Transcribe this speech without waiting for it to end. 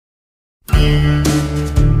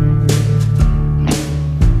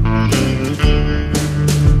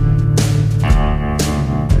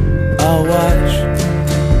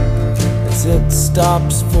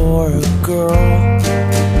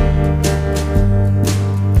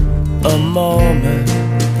a moment,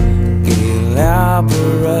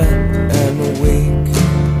 elaborate and weak.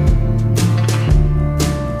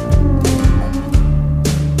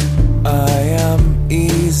 I am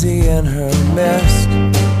easy in her mist.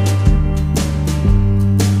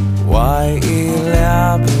 Why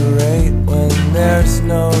elaborate when there's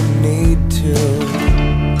no need to?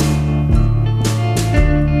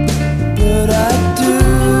 But I do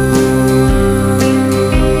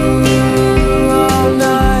all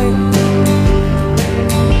night.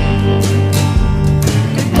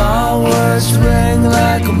 My words ring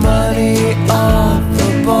like money off a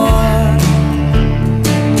bar.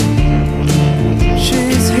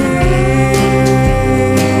 She's here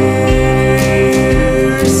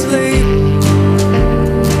asleep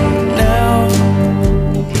now.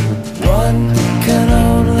 One can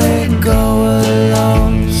only go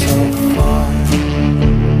alone so far.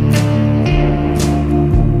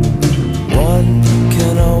 One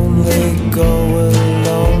can only go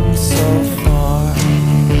alone so far.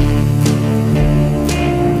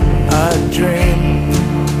 I dream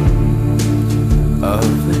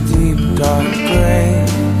of a deep dark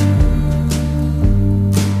grave,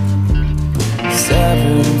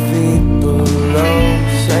 7 feet below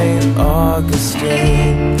St.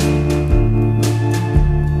 Augustine.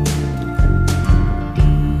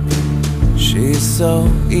 She's so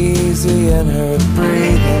easy in her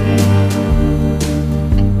breathing.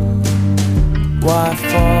 Why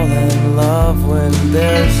fall in love when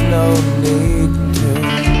there's no need to?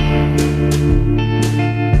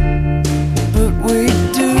 But we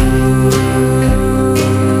do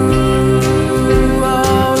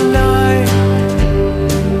all night.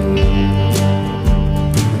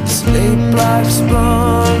 Sleep like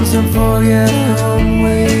spoons and forget whom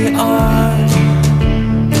we are.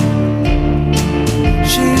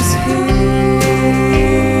 She's here,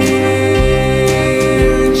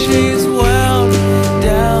 she's wound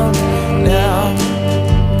down now.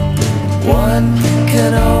 One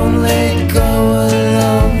can only go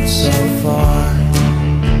alone so far.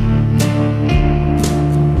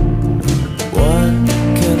 One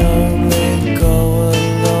can only go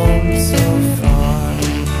alone so far.